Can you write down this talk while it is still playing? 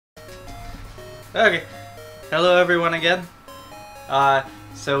Okay. Hello, everyone, again.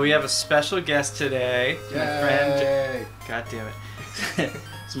 So we have a special guest today. Yay! My friend. God damn it.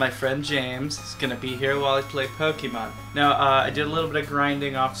 It's my friend James. He's gonna be here while I play Pokemon. Now, I did a little bit of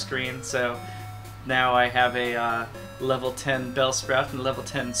grinding off screen, so now I have a level 10 Bellsprout and a level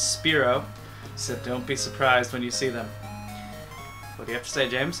 10 Spearow. So don't be surprised when you see them. What do you have to say,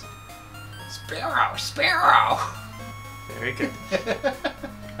 James? Spearow! Spearow! Very good.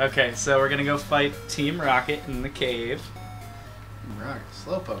 Okay, so we're gonna go fight Team Rocket in the cave. Rocket,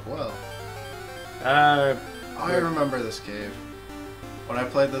 Slowpoke, well. I remember this cave. When I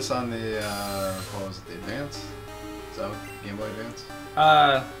played this on the, what was it, the Advance? Is that what, Game Boy Advance?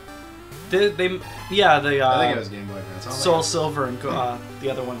 I think it was Game Boy Advance. Soul Silver and the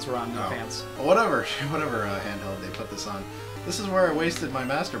other ones were on Advance. Well, whatever handheld they put this on. This is where I wasted my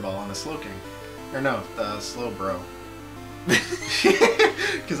Master Ball on a Slowking. Or no, the Slowbro.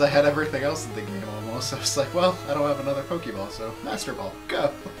 Because I had everything else in the game almost. So I was like, well, I don't have another Pokeball, so Master Ball,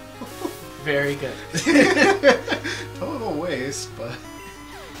 go. Very good. Total waste, but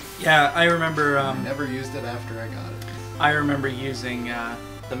yeah, I remember. I never used it after I got it. I remember using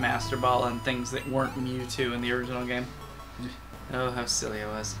the Master Ball on things that weren't Mewtwo in the original game. Oh, how silly I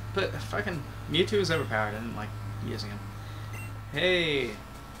was. But fucking Mewtwo was overpowered. I didn't like using him. Hey.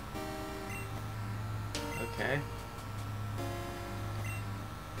 Okay.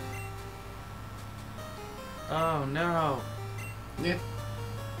 Oh no. Yeah.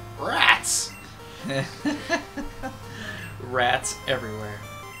 Rats! Rats everywhere.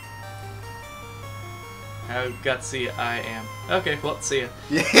 How gutsy I am. Okay, well, see ya.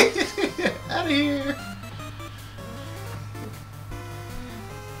 Out of here!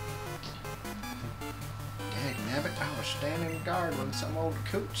 Dagnabbit, I was standing guard when some old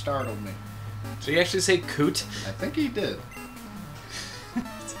coot startled me. Did he actually say coot? I think he did.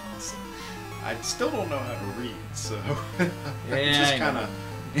 That's awesome. I still don't know how to read, so Yeah, I'm just I kind know. of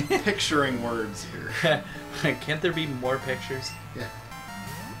picturing words here. Can't there be more pictures? Yeah.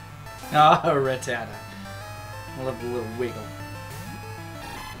 Oh, Rattata. I love the little wiggle.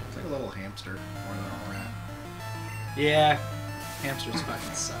 It's like a little hamster more than a rat. Yeah, hamsters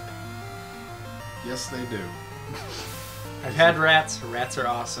fucking suck. Yes, they do. I've had rats. Rats are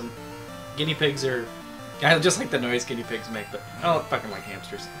awesome. Guinea pigs are kind of just like the noise guinea pigs make, but I don't fucking like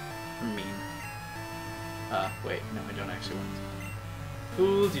hamsters. They're mean. Wait, no, I don't actually want to.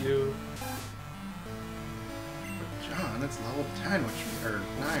 Fooled you. But John, it's level 10, or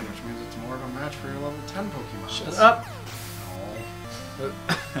 9, which means it's more of a match for your level 10 Pokemon. Shut up! Oh.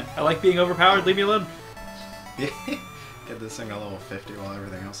 I like being overpowered. Leave me alone. Get this thing to level 50 while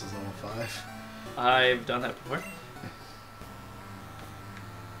everything else is level 5. I've done that before.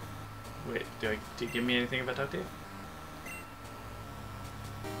 Wait, do you give me anything about that, Dave?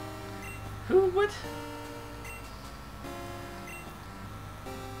 Who? What?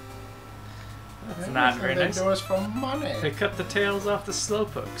 That's not very nice. They do us for money. They cut the tails off the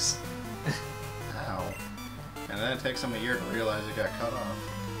Slowpokes. Ow. And then it takes them a year to realize it got cut off.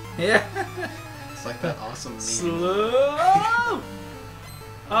 Yeah. It's like that awesome meme. Slow.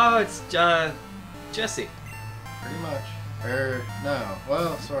 Oh, it's Jesse. Pretty much. Or, no.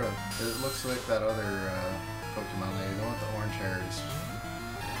 Well, sort of. It looks like that other Pokemon lady, the one with the orange hair, is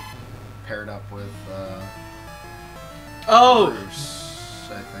paired up with Oh! Bruce,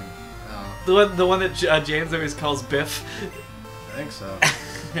 I think. The one that James always calls Biff. I think so.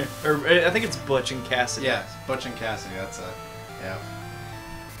 Or I think it's Butch and Cassidy. Yeah, Butch and Cassidy, that's it. Yeah.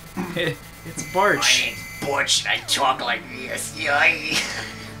 It's Barch. My name's Butch, and I talk like this. Yay!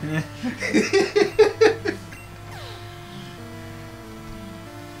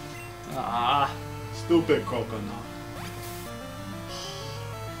 Ah, Stupid coconut.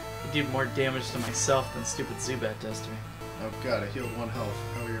 I did more damage to myself than stupid Zubat does to me. Oh god, I healed 1 health.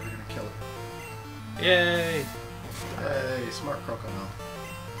 How are you ever gonna kill it? Yay! Hey, smart crocodile.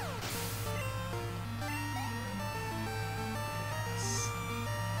 Yes.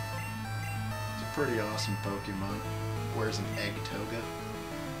 It's a pretty awesome Pokemon. Wears an egg toga.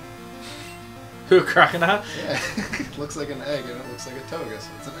 Who, Crocodile? Yeah, it looks like an egg and it looks like a toga, so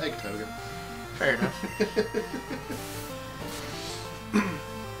it's an egg toga. Fair enough.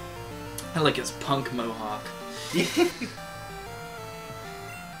 I like his punk mohawk. He's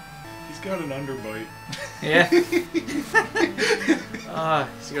got an underbite. Yeah. Ah,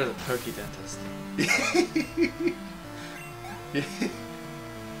 he's go to the Poke Dentist. You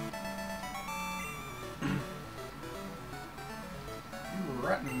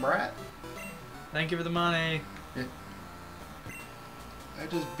rotten brat. Thank you for the money. I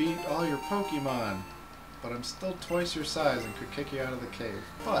just beat all your Pokemon. but I'm still twice your size and could kick you out of the cave.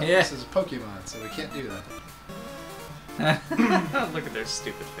 But Yeah. this is Pokemon, so we can't do that. Look at their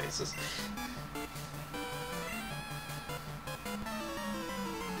stupid faces.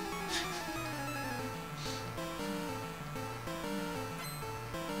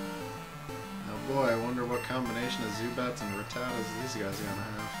 Oh boy, I wonder what combination of Zubats and Rattatas these guys are gonna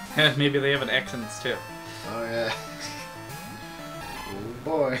have. Maybe they have an Ekans too. Oh yeah. Oh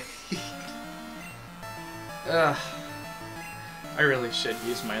boy. Ugh. I really should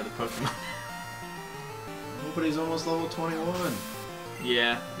use my other Pokemon. Oh, but he's almost level 21.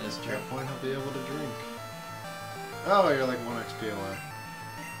 Yeah, that's At true. that point, he'll be able to drink. Oh, you're like 1 XP away.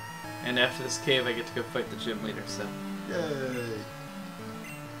 And after this cave, I get to go fight the gym leader, so. Yay!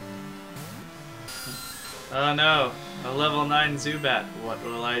 Oh no, a level 9 Zubat. What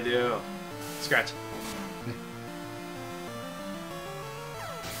will I do? Scratch.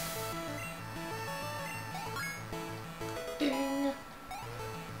 Ding!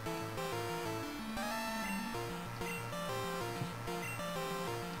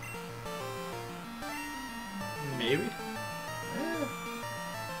 Maybe? Eh.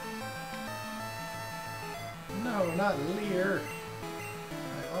 No, not Leer.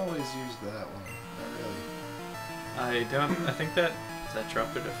 I always use that one. Not really. I think that. Does that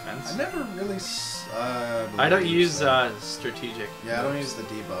drop their defense? I never really. I don't believe use so. strategic. Yeah, I don't moves. use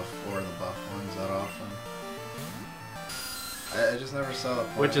the debuff or the buff ones that often. I just never saw the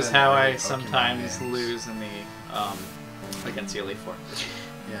point. Which is in how I playing Pokemon sometimes games. lose in the against the Elite Four.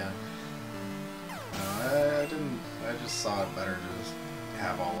 Yeah. No, I didn't. I just saw it better to just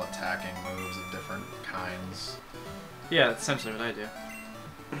have all attacking moves of different kinds. Yeah, that's essentially what I do.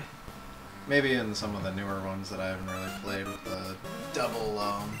 Maybe in some of the newer ones that I haven't really played with the double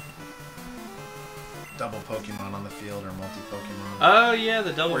Pokemon on the field or multi-Pokemon. Oh yeah,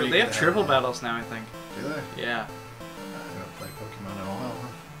 the double. Or you They have could triple have, battles now, I think. Do they? Yeah. I haven't played Pokemon in a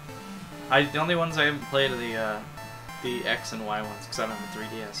while. The only ones I haven't played are the X and Y ones because I don't have a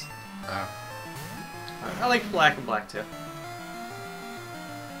 3DS. Oh. I like Black and Black too.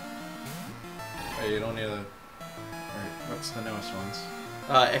 Hey, you don't need a. Wait, what's the newest ones?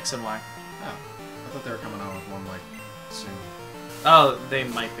 X and Y. Oh, I thought they were coming out with one like soon. Oh, they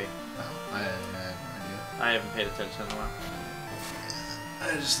might be. Oh, I have no I haven't paid attention in a while.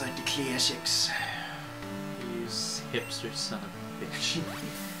 idea. I just like the classics. You hipster son of a bitch.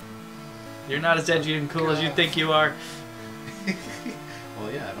 You're not as edgy and cool as you think you are.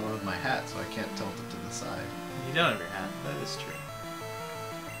 Well, yeah, I don't have my hat, so I can't tilt it to the side. You don't have your hat. That is true.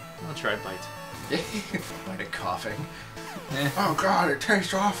 I'll try bite. Bite of coughing. Eh. Oh god, it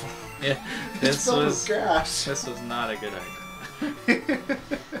tastes awful. Yeah, It's this filled was with gas. this was not a good idea.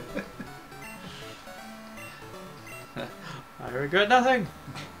 I regret nothing.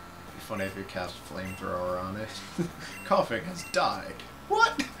 Funny if you cast flamethrower on it. Coughing has died.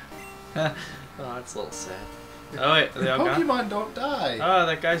 What? Oh, that's a little sad. Oh wait, are they all gone? Pokemon don't die. Oh,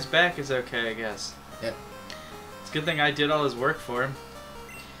 that guy's back is okay, I guess. Yep. It's a good thing I did all his work for him.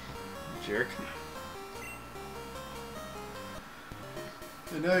 Jerk.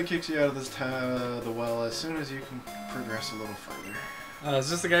 And now he kicks you out of this the well as soon as you can progress a little further. Is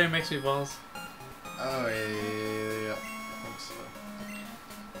this the guy who makes me balls? Oh, yeah. I think so.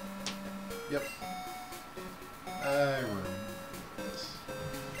 Yep. I remember this.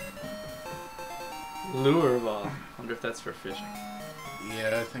 Lure ball. Wonder if that's for fishing.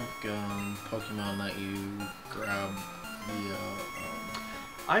 Yeah, I think Pokemon let you grab the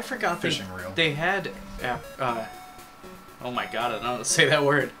I forgot fishing reel. they had. Oh my god, I don't know how to say that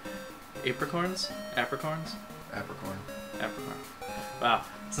word. Apricorns? Apricorns? Apricorn. Apricorn. Wow,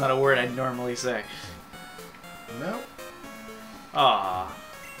 it's not a word I'd normally say. Nope. Aw.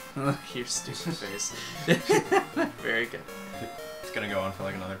 Your stupid face. Very good. It's gonna go on for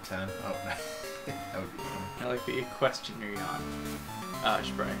like another 10. Oh, that would be fun. I like the question you're on. I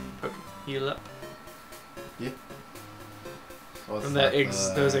should probably heal up. Yeah. What's From that,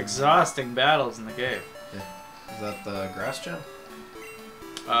 those exhausting battles in the cave. Is that the grass gem?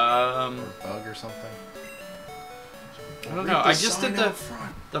 Um, Or bug or something? I don't know. I just did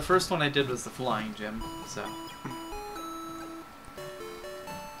the first one I did was the flying gym, so.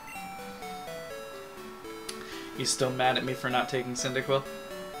 You still mad at me for not taking Cyndaquil?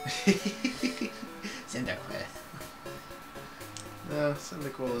 Cyndaquil. No,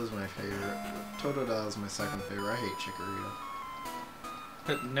 Cyndaquil is my favorite. Totodile is my second favorite. I hate Chikorita.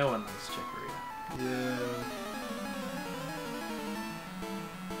 But no one likes Chikorita.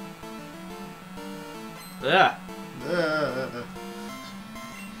 Yeah. Yeah.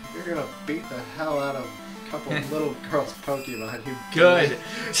 You're gonna beat the hell out of couple of little girls' Pokemon who Good.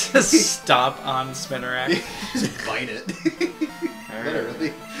 Just stop on Spinarak. just bite it.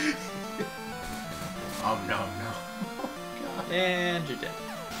 Literally. Oh no, no. Oh, God. And you're dead.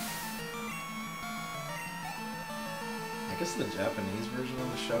 I guess the Japanese version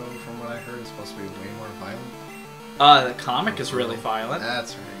of the show, from what I heard, is supposed to be way more violent. The comic is really violent.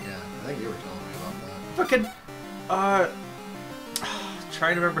 That's right, yeah. I think you were telling me about that. Fucking,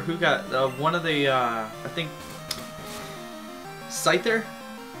 trying to remember who got, one of the, I think, Scyther? I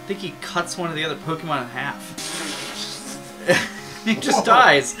think he cuts one of the other Pokemon in half. He just Whoa.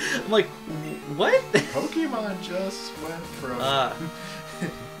 dies. I'm like, what? Pokemon just went from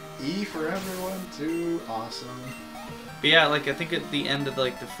E for everyone to awesome. But yeah, like, I think at the end of,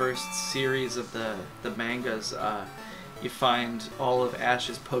 like, the first series of the mangas, you find all of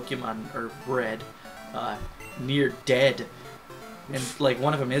Ash's Pokemon, or Red, near dead. And, like,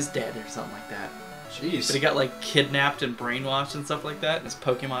 one of them is dead or something like that. Jeez. But he got, like, kidnapped and brainwashed and stuff like that, and his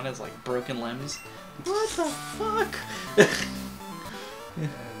Pokemon has, like, broken limbs. What the fuck? Yeah,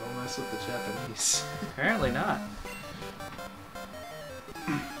 don't mess with the Japanese. Apparently not.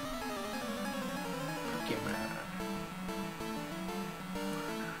 Pokemon.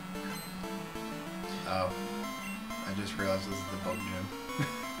 Oh. I just realized this is the bug gym.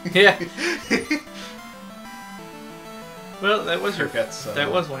 Yeah. Well, that was Forgets,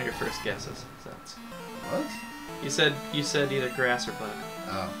 that was one of your first guesses. So that's, What? you said either grass or bug.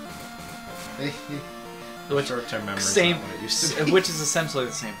 Oh. Which, Short-term memory same, is not what it used to be. which is essentially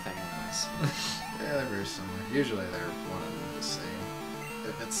the same thing, anyways. Yeah, they're very similar. Usually they're one and the same.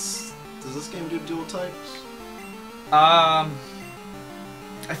 If it's... Does this game do dual types? I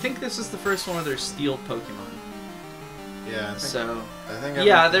think this is the first one where there's steel Pokemon. Yeah, I think... So I think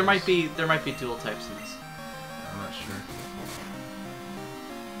yeah, there everything's- might be dual types in this. I'm not sure.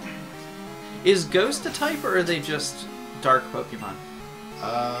 Is Ghost a type, or are they just dark Pokemon?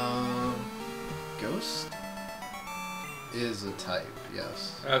 Ghost is a type,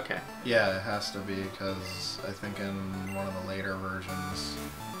 yes. Okay. Yeah, it has to be, because I think in one of the later versions,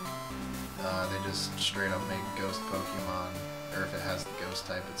 they just straight up make Ghost Pokemon, or if it has the Ghost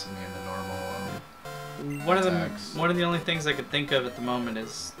type, it's immune to normal. One Attacks. of the only things I could think of at the moment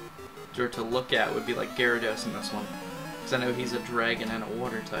is, or to look at, would be like Gyarados in this one, because I know he's a dragon and a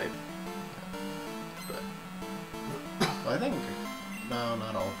water type. But Well, I think no,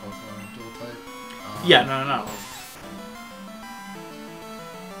 not all Pokemon are dual type. yeah, no.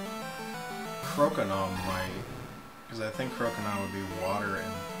 Croconaw might, because I think Croconaw would be water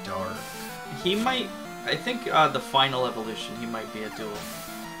and dark. He might. I think the final evolution, he might be a dual.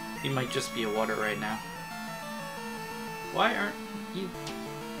 He might just be a water right now. Why aren't you?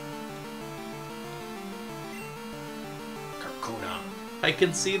 Carcuna. I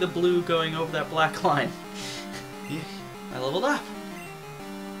can see the blue going over that black line. Yeah. I leveled up.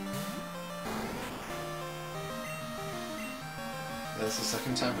 That's the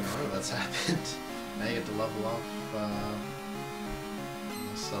second time in a row that's happened. Now you get to level up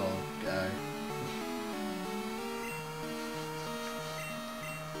this little guy.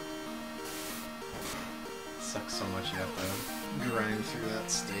 Sucks so much you have to grind through that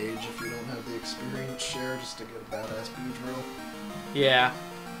stage if you don't have the experience share just to get a badass Beedrill. Yeah.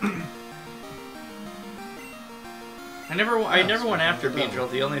 I never went after speaking of the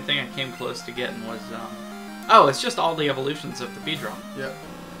Beedrill. The only thing I came close to getting was oh, it's just all the evolutions of the Beedrill. Yep.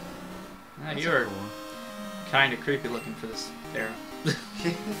 That's You're a cool one. kind of creepy looking for this arrow.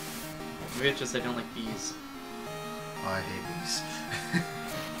 Maybe it's just I don't like bees. Oh, I hate these.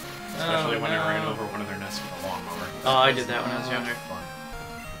 Oh, Especially when I ran no. over one of their nests with a lawnmower. Oh, I did that when I was Not younger. Fun.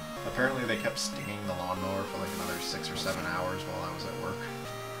 Apparently they kept stinging the lawnmower for like another 6 or 7 hours while I was at work.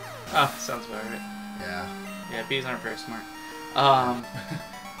 Oh, sounds about right. Yeah. Yeah, bees aren't very smart. But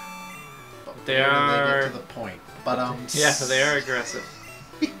They where did are- they get to the point. But Yeah, they are aggressive.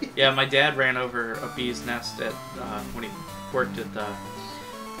 Yeah, my dad ran over a bee's nest at when he worked at the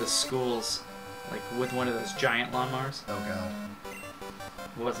schools, like with one of those giant lawnmowers. Oh god.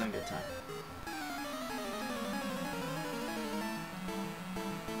 It wasn't a good time.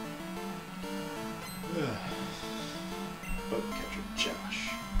 Bug catcher Josh.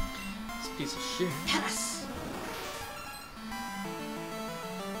 This piece of shit. Yes!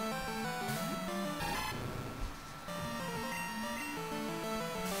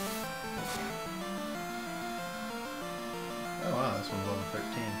 Oh wow, this one's level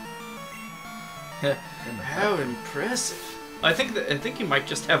 13. How impressive! I think he might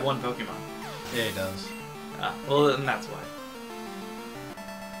just have one Pokemon. Yeah, he does. Ah, well, then that's why.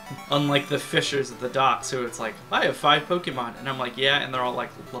 Unlike the fishers at the docks, who it's like, I have 5 Pokemon, and I'm like, yeah, and they're all like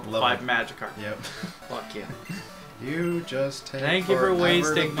level 5 Magikarp. Yep. Fuck yeah. You just take Thank you for forever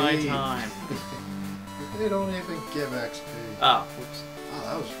wasting to my beat. time. They don't even give XP. Oh, whoops. Oh,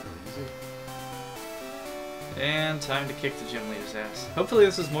 that was really easy. And time to kick the gym leader's ass. Hopefully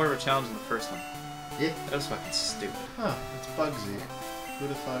this is more of a challenge than the first one. Yeah. That was fucking stupid. Huh, it's Bugsy. Who'd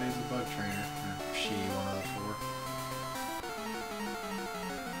have thought he was a bug trainer? Or she, one of the 4.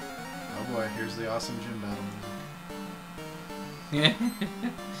 Oh boy, here's the awesome gym battle. Yeah.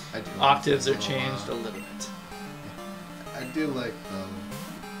 I do like Octaves the are little, changed a little bit. I do like the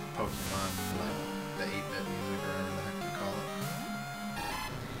Pokemon, like the 8-bit music or whatever the heck you call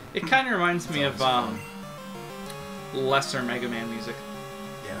it. It kind of reminds me It's of always lesser Mega Man music,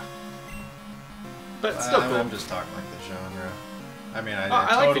 Yeah. but still cool. I'm just talking like the genre. I mean, I I like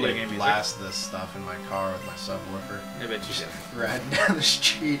totally video game music. blast this stuff in my car with my subwoofer. I bet you did. Riding down the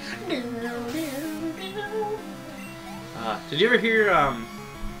street. Did you ever hear?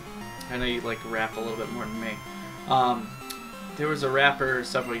 I know you like rap a little bit more than me. There was a rapper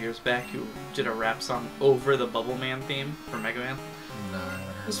several years back who did a rap song over the Bubble Man theme for Mega Man. No, I haven't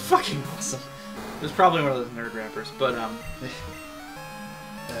It heard was of fucking awesome. It was probably one of those nerd rappers, but Yeah,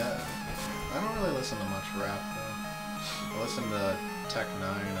 I don't really listen to much rap though. I listen to Tech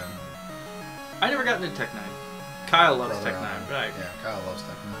Nine and I never got into Tech 9. Kyle loves Brother Tech 9, Allen. but Yeah, Kyle loves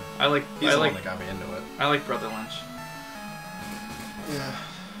Tech Nine. I like He's I the like one that got me into it. I like Brother Lynch. Yeah,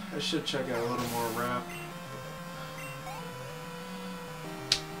 I should check out a little more rap.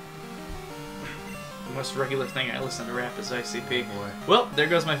 The most regular thing I listen to rap is ICP. Boy. Well, there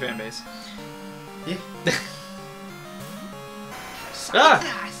goes my fan base. Yeah.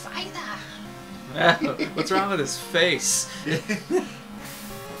 Ah! Cider! What's wrong with his face?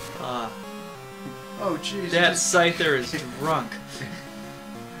 Oh jeez. That Scyther is drunk.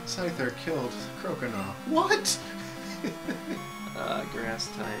 Scyther killed Croconaw. What? Grass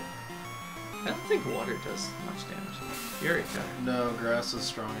type. I don't think water does much damage. Fury cutter. No, grass is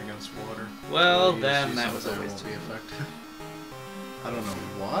strong against water. Well, You then see that was something always won't too be effective. I don't know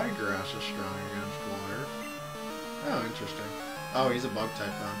why grass is strong against water. Oh, interesting. Oh, he's a bug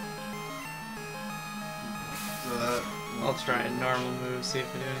type then. So that. I'll try a normal move, see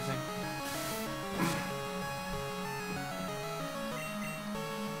if I do anything.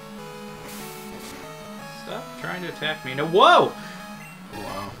 Stop trying to attack me. No, whoa!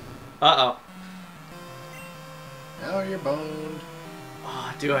 Wow. Uh-oh. Now you're boned.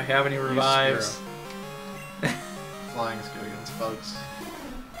 Oh, do I have any revives? Flying is good against bugs.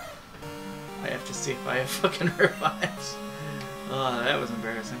 I have to see if I have fucking revives. Oh, that was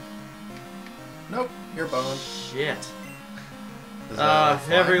embarrassing. Nope, you're boned. Shit. Is that a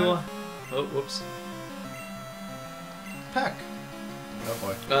flying Everyone. Oh, whoops. one? Peck. Oh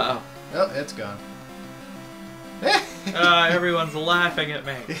boy. Uh-oh. Oh, it's gone. Everyone's laughing at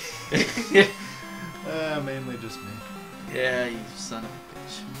me. Mainly just me. Yeah, you son of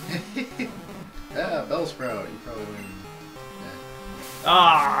a bitch. Ah, Bellsprout. You probably win.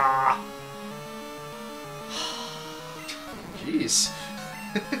 Ah! Jeez.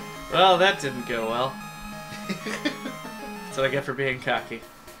 Well, that didn't go well. That's what I get for being cocky.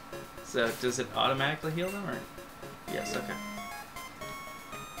 So, does it automatically heal them, or? Yes, okay.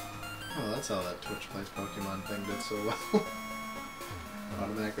 Oh, that's how that Twitch Plays Pokemon thing did so well.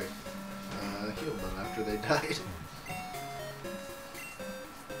 Automatically healed them after they died.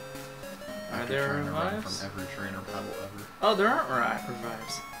 Are After there trying to run revives? from every trainer battle ever. Oh, there aren't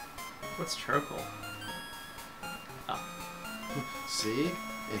revives. What's charcoal? Oh. See?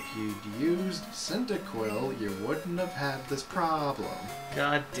 If you'd used Cyndaquil, you wouldn't have had this problem.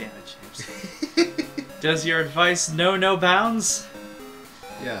 God damn it, James. Does your advice know no bounds?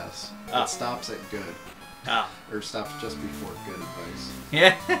 Yes. Ah. It stops at good. Ah. Or stops just before good advice.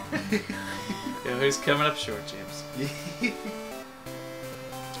 Yeah. Yo, who's coming up short, James?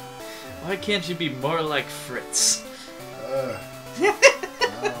 Why can't you be more like Fritz? No,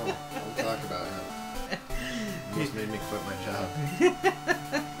 don't talk about him. Almost made me quit my job.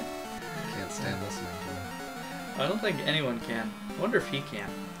 Can't stand listening to him. I don't think anyone can. I wonder if he can.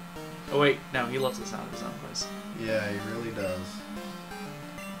 Oh wait, no, he loves the sound of his own voice. Yeah, he really does.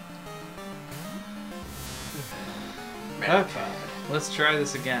 Okay, let's try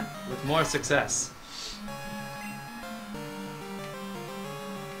this again with more success.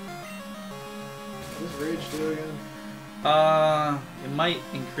 What does Rage do again? It might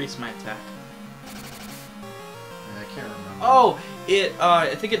increase my attack. Yeah, I can't remember. Oh,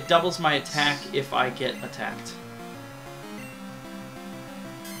 I think it doubles my attack if I get attacked.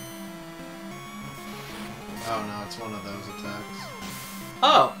 Oh no, it's one of those attacks.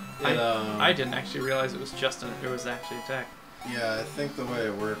 Oh, I didn't actually realize it was it was actually attack. Yeah, I think the way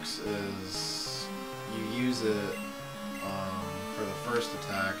it works is you use it for the first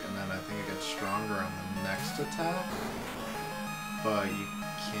attack, and then I think it gets stronger on the next attack. But you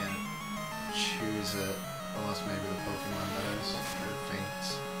can't choose it unless maybe the Pokemon dies or faints.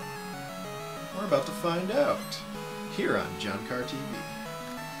 We're about to find out here on Junkar TV.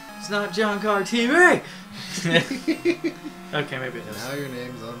 It's not Junkar TV! Okay, maybe it is. Now your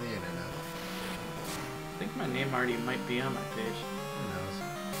name's on the internet. I think my name already might be on my page. Who knows?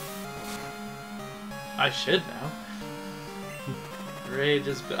 I should know. Rage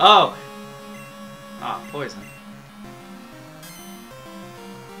is... Oh! Ah, poison.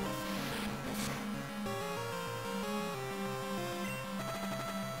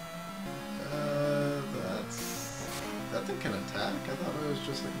 That thing can attack? I thought it was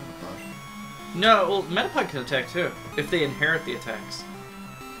just like Metapod. No, well, Metapod can attack too, if they inherit the attacks.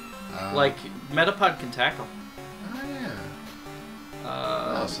 Like, Metapod can tackle. Oh, yeah.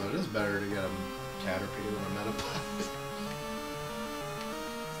 Oh, so it is better to get a Caterpie than a Metapod.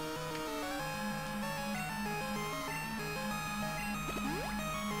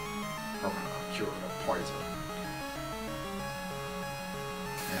 I'm gonna cure the poison.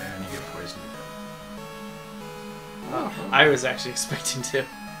 And you get poisoned again. I was actually expecting to.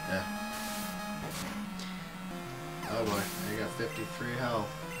 Yeah. Oh boy, you got 53 health.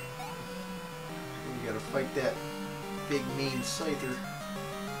 You gotta fight that big mean Scyther.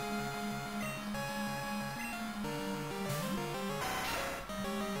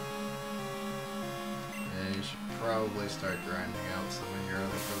 Yeah, you should probably start grinding out some of your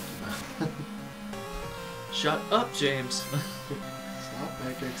other Pokemon. Shut up, James. Stop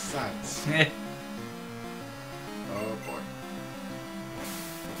making sense. Oh boy.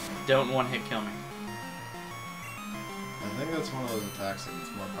 Don't one-hit kill me. I think that's one of those attacks that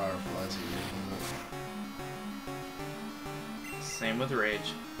gets more powerful as you use Same with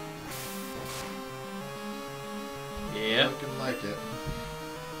Rage. it. Yep. Looking like it.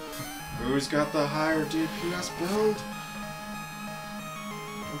 Who's got the higher DPS build?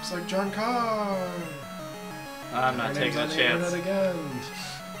 Looks like Junkar. I'm not taking a chance. Again.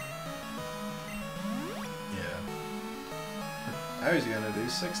 Yeah. I was gonna do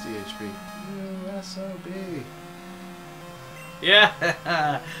 60 HP. You SOB. Yeah.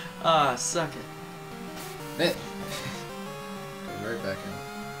 Ah, suck it. Goes right back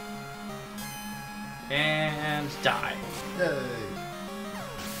And die. in. Yay!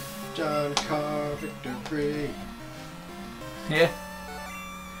 Junkar victory. Yeah.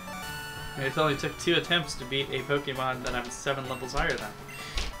 It only took 2 attempts to beat a Pokemon that I'm 7 levels higher than.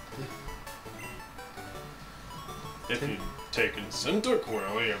 If you'd taken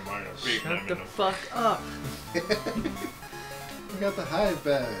Cyndaquil, you might have beaten Shut him the in a fuck up. We got the Hive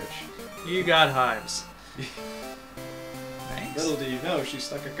badge. You got hives. Thanks. Little do you know, she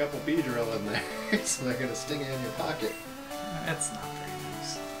stuck a couple Beedrill in there, so they're gonna sting you in your pocket. That's not very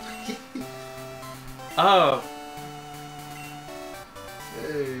nice. Oh.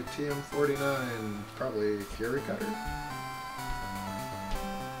 Hey, TM49, probably Fury Cutter.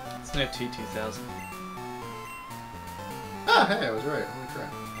 It's no T2000. Ah, hey, I was right. Holy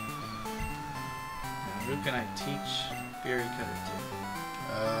crap. Who can I teach Fury Cutter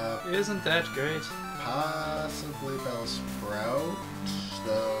to? Isn't that great? Possibly Bellsprout,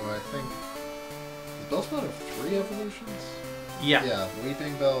 though I think... Does Bellsprout have 3 evolutions? Yeah. Yeah,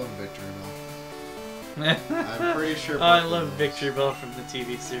 Weeping Bell and Victory Bell. I'm pretty sure... Oh, I both of love those. Victory Bell from the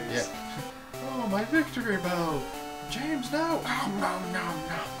TV series. Yeah. Oh, my Victory Bell! James, no! Oh, no, no,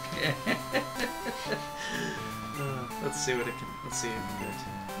 no! Let's see what it can. Let's see if it can do it.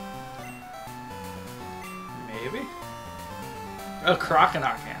 Maybe. Oh,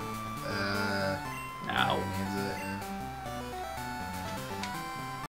 Croconaw can.